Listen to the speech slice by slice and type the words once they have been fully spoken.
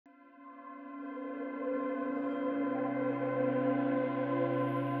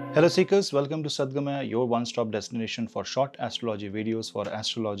Hello Seekers, welcome to Sadgamayah, your one-stop destination for short astrology videos for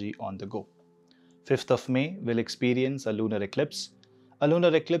astrology on the go. 5th of May will experience a lunar eclipse. A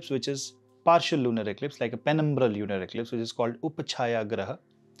lunar eclipse which is partial lunar eclipse, like a penumbral lunar eclipse, which is called Upachaya Graha.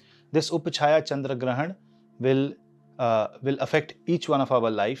 This Upachaya Chandra Grahan will affect each one of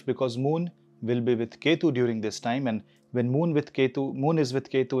our life because moon will be with Ketu during this time, and when moon is with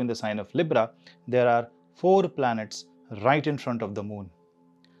Ketu in the sign of Libra, there are 4 planets right in front of the moon.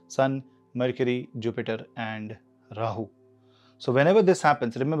 Sun, Mercury, Jupiter and Rahu. So whenever this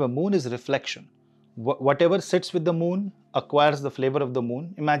happens, remember moon is reflection. Whatever sits with the moon acquires the flavor of the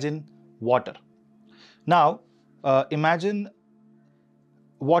moon. Imagine water. Now imagine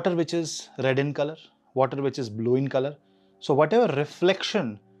water which is red in color, water which is blue in color. So whatever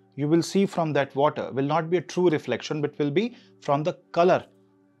reflection you will see from that water will not be a true reflection, but will be from the color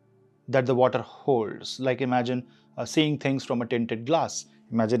that the water holds. Like imagine seeing things from a tinted glass.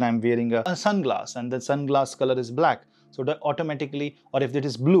 Imagine I'm wearing a sunglass and the sunglass color is black. So that automatically, or if it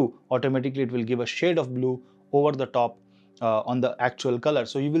is blue, automatically it will give a shade of blue over the top on the actual color.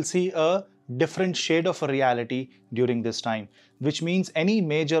 So you will see a different shade of a reality during this time, which means any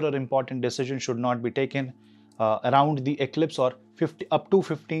major or important decision should not be taken around the eclipse or up to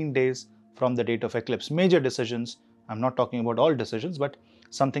 15 days from the date of eclipse. Major decisions, I'm not talking about all decisions, but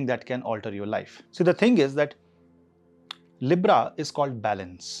something that can alter your life. So the thing is that Libra is called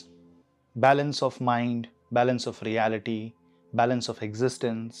balance. Balance of mind, balance of reality, balance of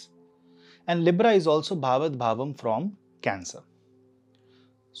existence. And Libra is also Bhavad Bhavam from Cancer.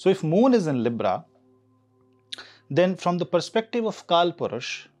 So if moon is in Libra, then from the perspective of Kal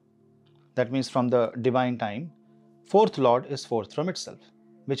Purush, that means from the divine time, 4th lord is 4th from itself,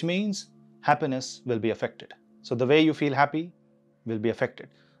 which means happiness will be affected. So the way you feel happy will be affected.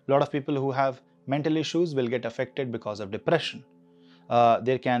 A lot of people who have mental issues will get affected because of depression.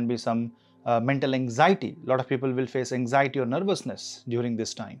 There can be some mental anxiety. A lot of people will face anxiety or nervousness during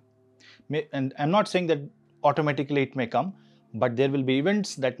this time. And I'm not saying that automatically it may come, but there will be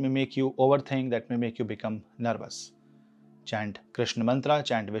events that may make you overthink, that may make you become nervous. Chant Krishna mantra,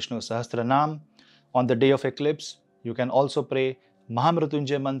 chant Vishnu Sahasranam. On the day of eclipse, you can also pray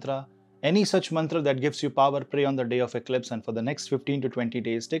Mahamrutyunjay mantra. Any such mantra that gives you power, pray on the day of eclipse, and for the next 15 to 20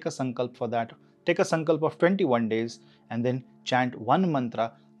 days, take a sankalp for that. Take a sankalp of 21 days and then chant one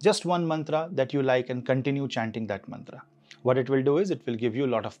mantra, just one mantra that you like, and continue chanting that mantra. What it will do is it will give you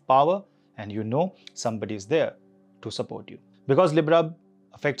a lot of power, and you know somebody is there to support you. Because Libra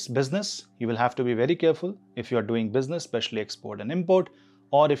affects business, you will have to be very careful if you are doing business, especially export and import,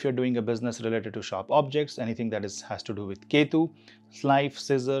 or if you're doing a business related to sharp objects, anything that has to do with Ketu, knife,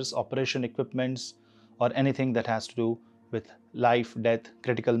 scissors, operation equipments, or anything that has to do with life, death,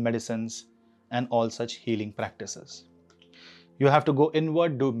 critical medicines, and all such healing practices. You have to go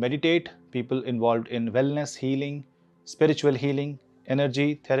inward, do meditate. People involved in wellness, healing, spiritual healing,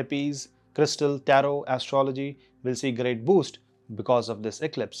 energy, therapies, crystal, tarot, astrology will see great boost because of this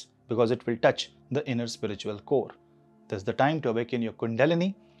eclipse, because it will touch the inner spiritual core. This is the time to awaken your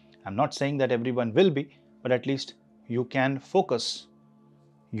Kundalini. I'm not saying that everyone will be, but at least you can focus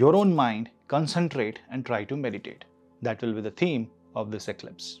your own mind, concentrate and try to meditate. That will be the theme of this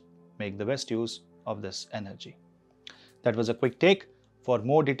eclipse. Make the best use of this energy. That was a quick take. For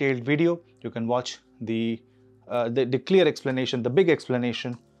more detailed video, you can watch the clear explanation, the big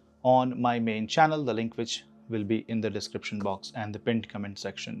explanation on my main channel, the link which will be in the description box and the pinned comment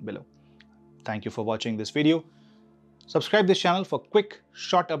section below. Thank you for watching this video. Subscribe this channel for quick,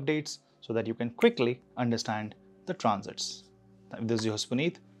 short updates so that you can quickly understand the transits. This is your host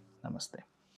Punneit. Namaste.